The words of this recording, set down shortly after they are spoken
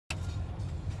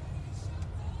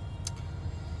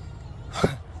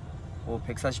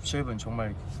147분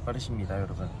정말 빠르십니다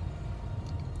여러분.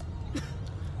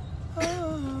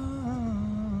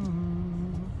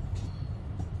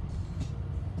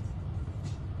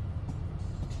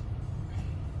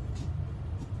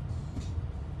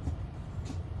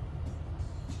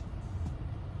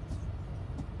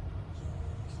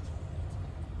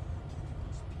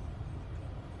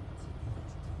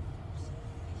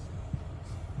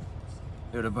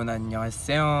 여러분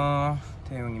안녕하세요,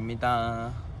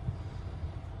 태용입니다.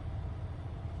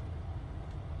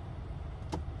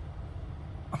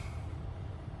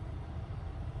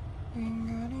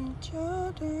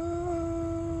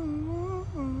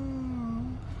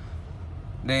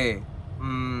 네,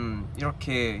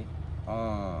 이렇게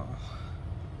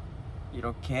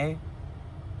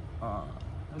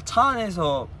차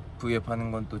안에서 V앱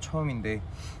하는 건 또 처음인데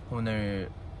오늘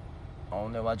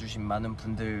와주신 많은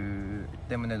분들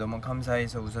때문에 너무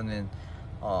감사해서 우선은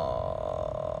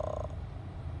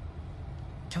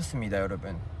켰습니다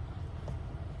여러분.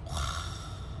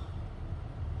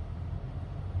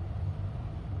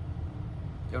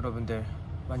 여러분들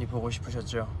많이 보고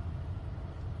싶으셨죠?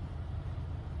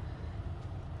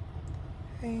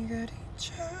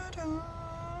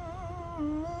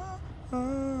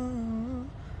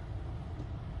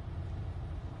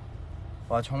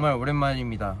 와 정말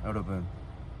오랜만입니다 여러분.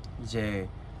 이제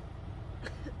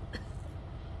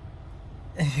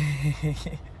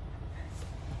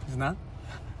누나?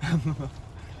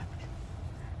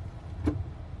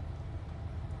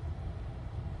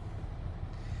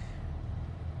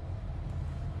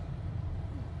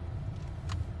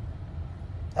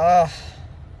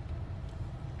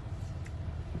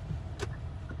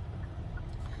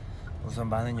 우선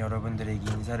많은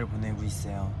여러분들에게 인사를 보내고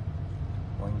있어요.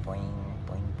 보잉 보잉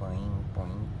보잉 보잉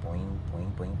보잉 보잉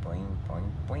보잉 보잉 보잉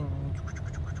보잉 보잉.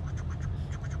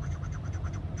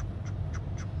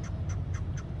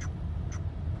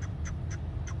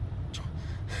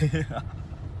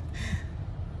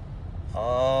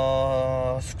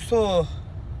 숙소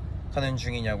가는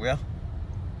중이냐고요?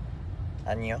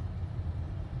 아니요.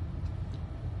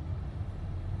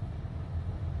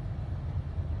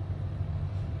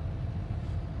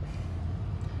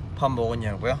 밥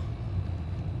먹었냐고요?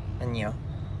 아니요.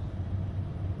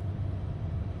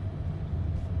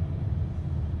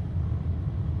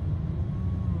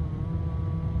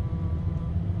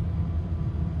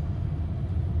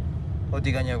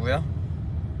 어디 가냐고요?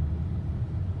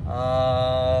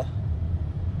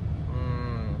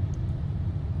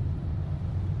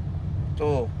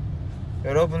 또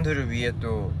여러분들을 위해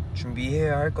또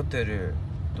준비해야 할 것들을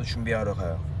또 준비하러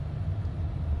가요.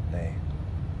 네.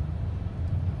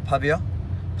 밥이요?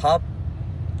 밥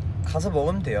가서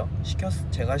먹으면 돼요.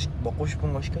 제가 먹고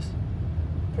싶은 거 시켰어.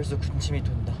 벌써 군침이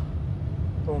돈다.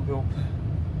 너무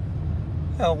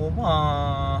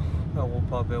배고파.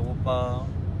 배고파.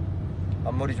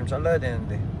 앞머리 좀 잘라야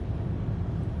되는데.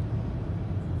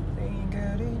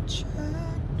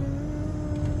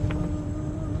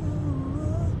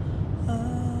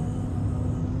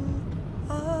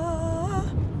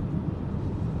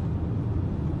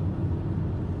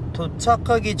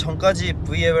 도착하기 전까지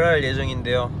V앱을 할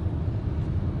예정인데요.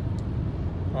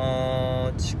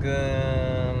 지금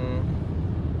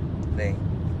네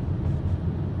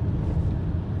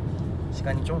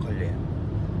시간이 좀 걸려요.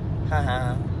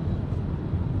 하하.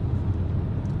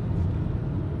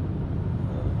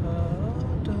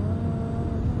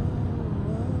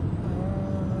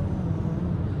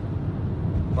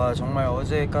 와 정말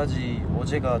어제가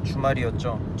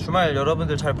주말이었죠. 주말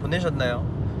여러분들 잘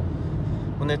보내셨나요?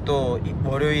 오늘 또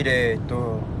월요일에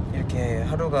또 이렇게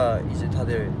하루가 이제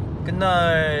다들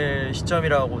끝날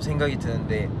시점이라고 생각이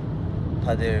드는데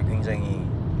다들 굉장히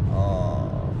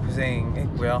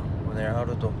고생했고요. 오늘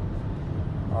하루도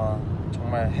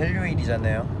정말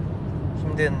헬요일이잖아요.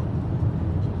 힘든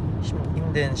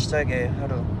시작의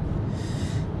하루.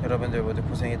 여러분들 모두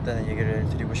고생했다는 얘기를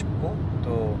드리고 싶고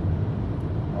또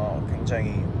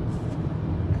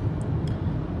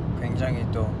굉장히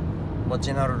또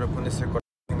멋진 하루를 보냈을 거라고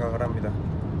생각을 합니다.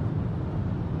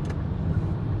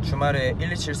 주말에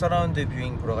 127 서라운드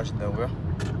뷰잉 보러 가신다고요?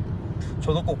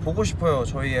 저도 꼭 보고 싶어요.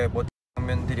 저희의 멋진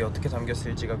장면들이 어떻게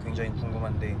담겼을지가 굉장히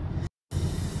궁금한데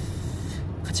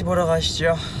같이 보러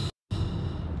가시죠.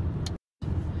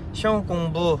 시험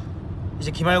공부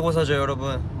이제 기말고사죠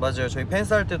여러분. 맞아요. 저희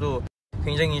펜스 할 때도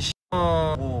굉장히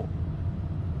시험하고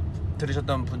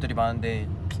들으셨던 분들이 많은데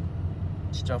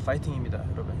진짜 파이팅입니다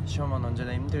여러분. 시험은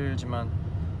언제나 힘들지만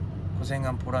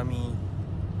고생한 보람이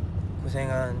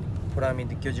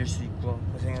느껴질 수 있고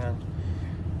고생한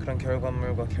그런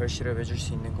결과물과 결실을 맺을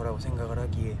수 있는 거라고 생각을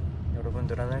하기에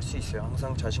여러분들은 할 수 있어요.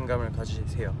 항상 자신감을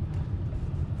가지세요.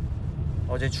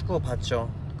 어제 축구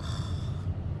봤죠?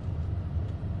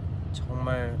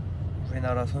 정말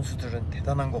우리나라 선수들은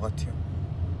대단한 것 같아요.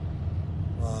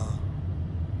 와,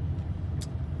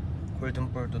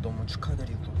 골든볼도 너무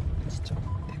축하드리고 진짜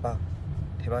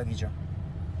대박이죠.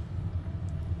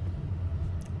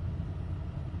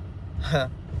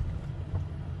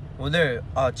 오늘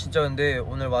진짜 근데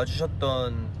오늘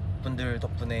와주셨던 분들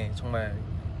덕분에 정말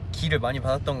기를 많이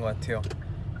받았던 것 같아요.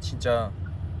 진짜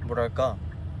뭐랄까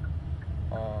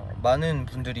많은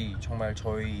분들이 정말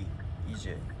저희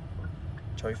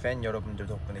팬 여러분들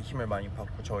덕분에 힘을 많이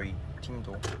받고 저희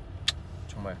팀도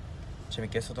정말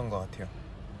재밌게 했었던 것 같아요.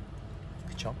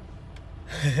 그쵸?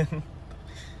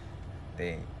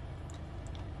 네.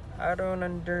 I don't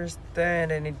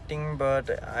understand anything, but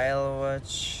I'll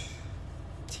watch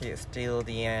still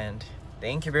the end.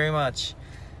 Thank you very much.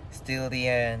 Still the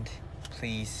end.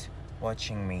 Please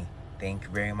watching me. Thank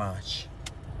you very much.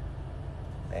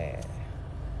 네.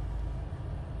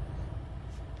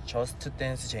 저스트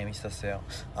댄스 재밌었어요.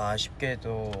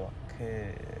 아쉽게도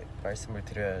그 말씀을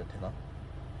드려야 되나?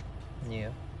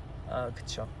 아니에요.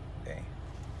 그쵸. 네.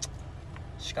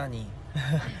 시간이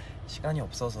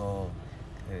없어서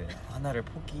그 하나를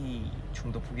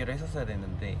중도 포기를 했었어야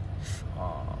됐는데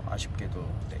아쉽게도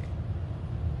네.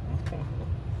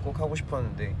 꼭 하고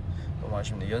싶었는데 너무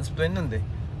아쉽네. 연습도 했는데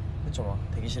그쵸, 막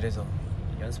대기실에서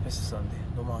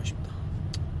연습했었는데 너무 아쉽다.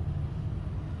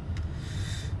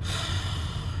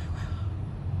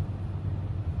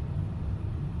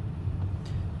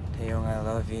 태용, I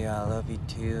love you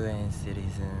too, and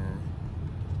citizen.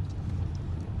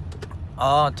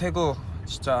 태국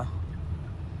진짜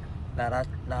나라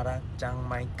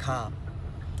짱마이 캅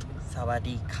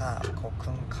사와디 캅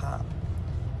거큰 캅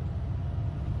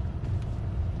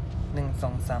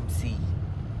능성 삼시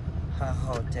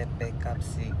하허 제베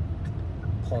값시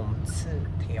봄츠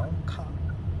태용 캅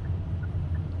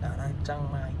나라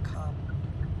짱마이 캅.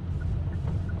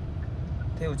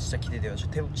 태국 진짜 기대돼요. 저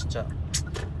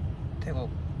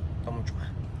태국 너무 좋아.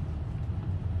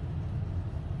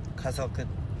 가서 그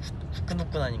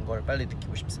후끈후끈한 걸 빨리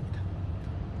느끼고 싶습니다.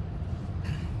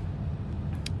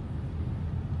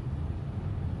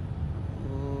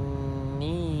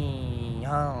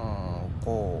 니한고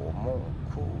모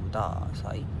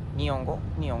쿠다사이. 니온고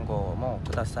모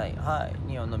쿠다사이. 하이,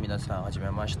 니온の皆さんはじめ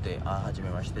まして。はじ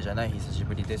めましてじゃない、久し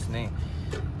ぶりですね。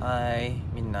はい、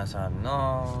皆さん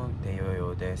のテヨ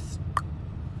ヨです。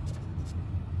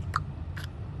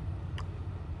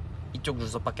 이쪽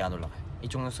눈썹밖에 안 올라가요.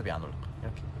 이쪽 눈썹이 안 올라가.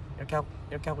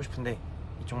 이렇게 하고 싶은데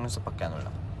이쪽 눈썹밖에 안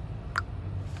올라가.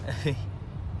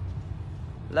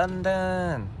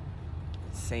 London,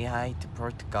 say hi to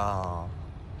Portugal.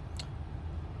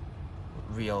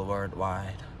 Real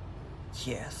worldwide.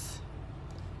 Yes.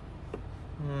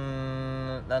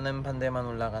 나는 반대만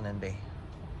올라가는데.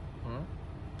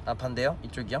 반대요?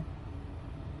 이쪽이요?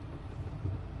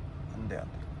 안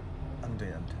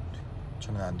돼.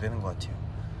 저는 안 되는 것 같아요.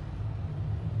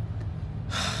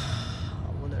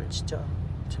 오늘 진짜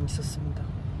재밌었습니다.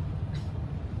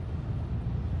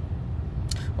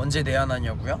 언제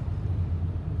내한하냐고요?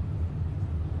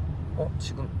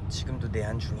 지금도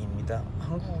내한 중입니다.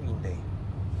 한국인데.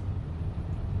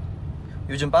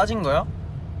 요즘 빠진 거요?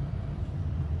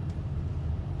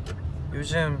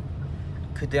 요즘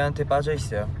그대한테 빠져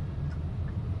있어요.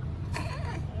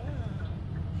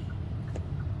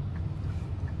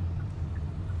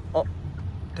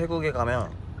 태국에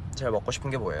가면 제가 먹고 싶은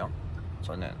게 뭐예요?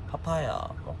 저는 파파야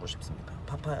먹고 싶습니다.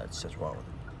 파파야 진짜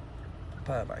좋아하거든요.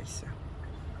 파파야 맛있어요.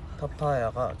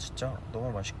 파파야가 진짜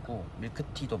너무 맛있고,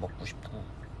 밀크티도 먹고 싶고,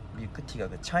 밀크티가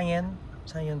그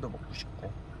차이엔도 먹고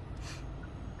싶고.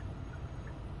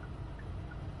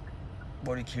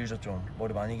 머리 길죠 좀.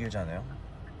 머리 많이 길지 않아요?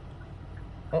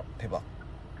 대박.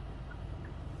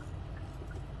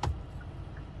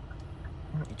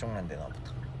 이쪽만 안 되나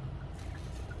보다.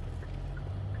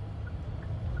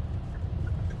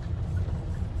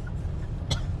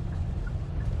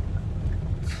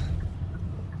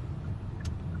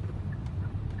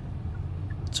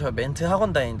 저 멘트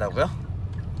학원 다닌다고요?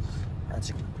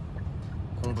 아직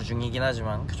공부 중이긴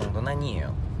하지만 그 정도는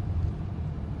아니에요.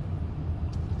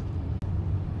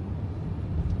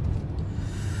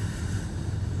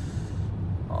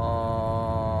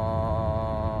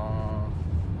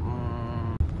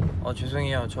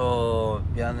 죄송해요. 저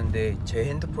미안한데 제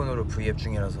핸드폰으로 V앱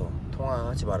중이라서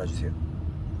통화하지 말아주세요.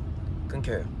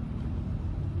 끊겨요.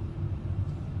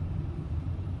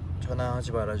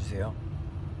 전화하지 말아주세요.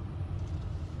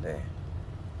 네.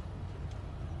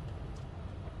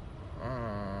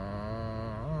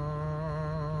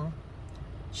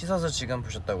 씻어서 지금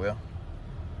보셨다고요?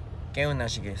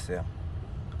 개운하시겠어요.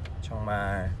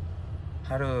 정말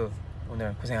하루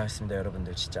오늘 고생하셨습니다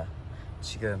여러분들. 진짜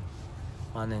지금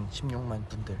많은 16만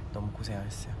분들 너무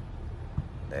고생하셨어요.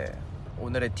 네,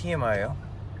 오늘의 TMI요.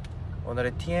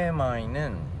 오늘의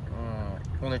TMI는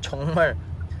오늘 정말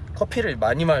커피를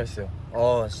많이 마셨어요.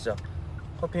 진짜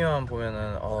커피만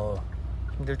보면은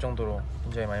힘들 정도로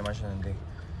굉장히 많이 마셨는데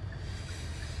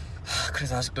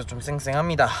그래서 아직도 좀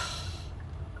쌩쌩합니다.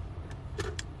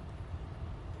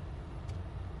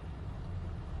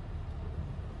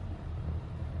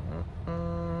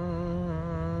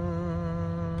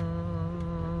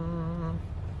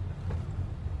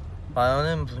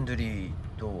 많은 분들이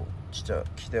또 진짜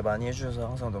기대 많이 해주셔서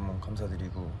항상 너무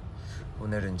감사드리고,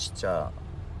 오늘은 진짜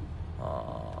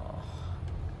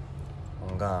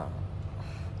뭔가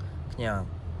그냥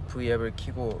V앱을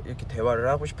켜고 이렇게 대화를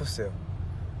하고 싶었어요.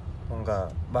 뭔가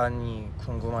많이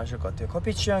궁금하실 것 같아요.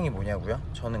 커피 취향이 뭐냐고요?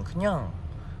 저는 그냥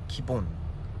기본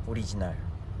오리지널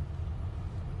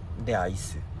내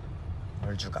아이스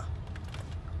얼주가.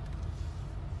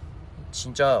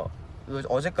 진짜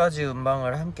어제까지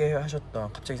음방을 함께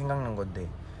하셨던, 갑자기 생각난 건데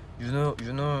윤호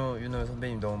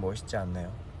선배님 너무 멋있지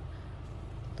않나요?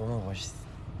 너무 멋있어.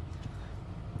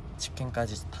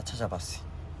 직캠까지 다 찾아봤어요.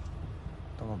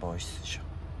 너무 멋있으셔.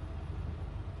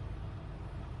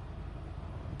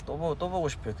 또 보고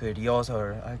싶어요. 그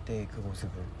리허설 할 때 그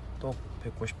모습을 또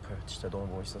뵙고 싶어요. 진짜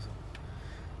너무 멋있어서.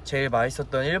 제일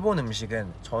맛있었던 일본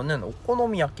음식은, 저는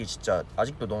오코노미야끼 진짜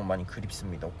아직도 너무 많이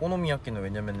그립습니다. 오코노미야끼는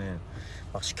왜냐면은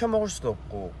막 시켜 먹을 수도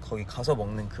없고 거기 가서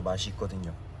먹는 그 맛이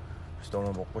있거든요. 그래서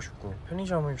너무 먹고 싶고,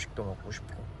 편의점 음식도 먹고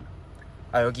싶고.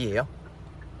 여기에요?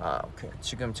 오케이.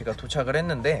 지금 제가 도착을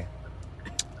했는데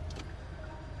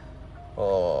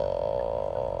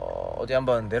어디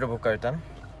한번 내려볼까 일단?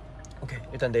 오케이,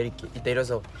 일단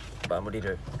내려서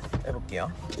마무리를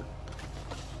해볼게요.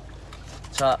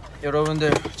 자,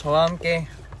 여러분들 저와 함께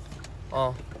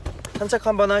산책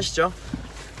한번 하시죠.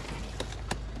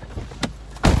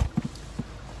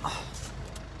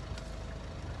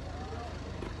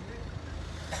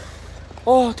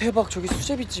 대박, 저기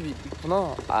수제비집이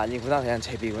있구나. 아니구나, 그냥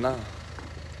제비구나.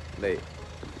 네,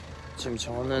 지금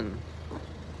저는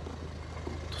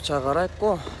도착을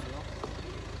했고,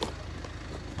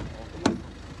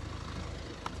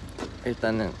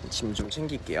 일단은 짐 좀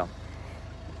챙길게요.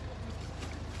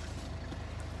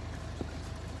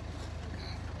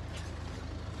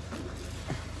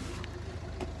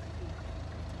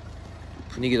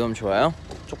 분위기 너무 좋아요.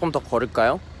 조금 더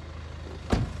걸을까요?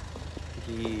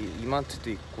 여기 이마트도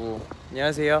있고.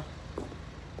 안녕하세요.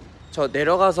 저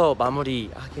내려가서 마무리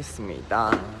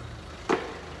하겠습니다.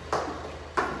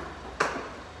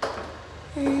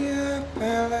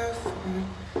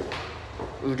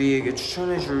 우리에게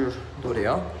추천해줄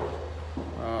노래요?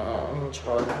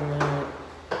 저는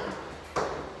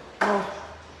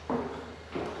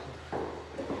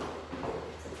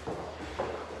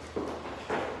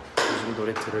요즘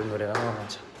노래 들을 노래가 하나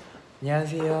많죠.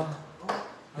 안녕하세요.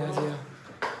 안녕하세요.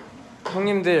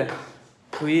 형님들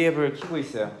V앱을 켜고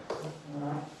있어요.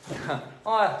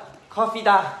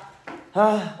 커피다.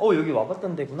 여기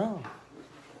와봤던 데구나.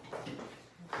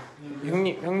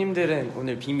 형님들은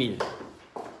오늘 비밀.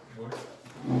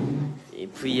 이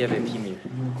V앱의 비밀.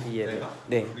 V앱.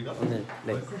 네,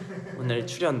 오늘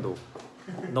출연도.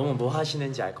 너무 뭐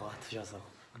하시는지 알 것 같으셔서.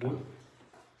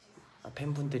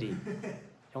 팬분들이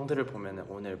형들을 보면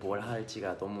오늘 뭘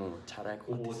할지가 너무 잘 알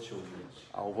것 같아서.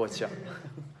 오버워치요.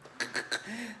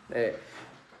 네.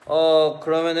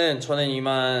 그러면은 저는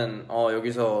이만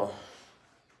여기서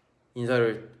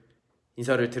인사를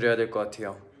드려야 될 것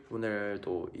같아요.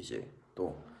 오늘도 이제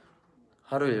또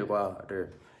하루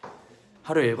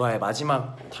일과의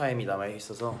마지막 타임이 남아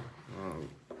있어서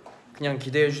그냥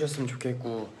기대해 주셨으면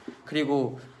좋겠고,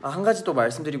 그리고 한 가지 또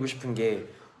말씀드리고 싶은 게,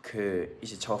 그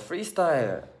이제 저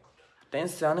프리스타일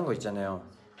댄스 하는 거 있잖아요.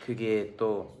 그게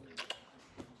또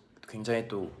굉장히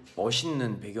또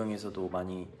멋있는 배경에서도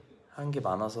많이 한 게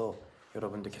많아서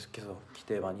여러분들 계속해서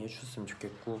기대 많이 해주셨으면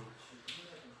좋겠고,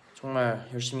 정말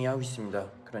열심히 하고 있습니다.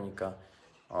 그러니까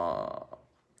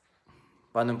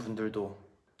많은 분들도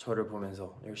저를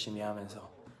보면서 열심히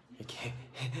하면서 이렇게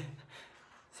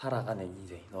살아가는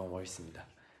인생 너무 멋있습니다.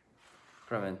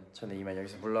 그러면 저는 이만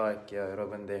여기서 물러갈게요.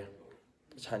 여러분들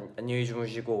잘 안녕히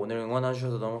주무시고, 오늘 응원해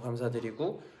주셔서 너무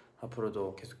감사드리고,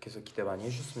 앞으로도 계속해서 기대 많이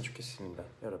해주셨으면 좋겠습니다.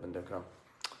 여러분들 그럼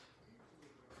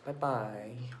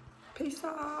바이바이. Peace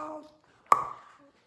out.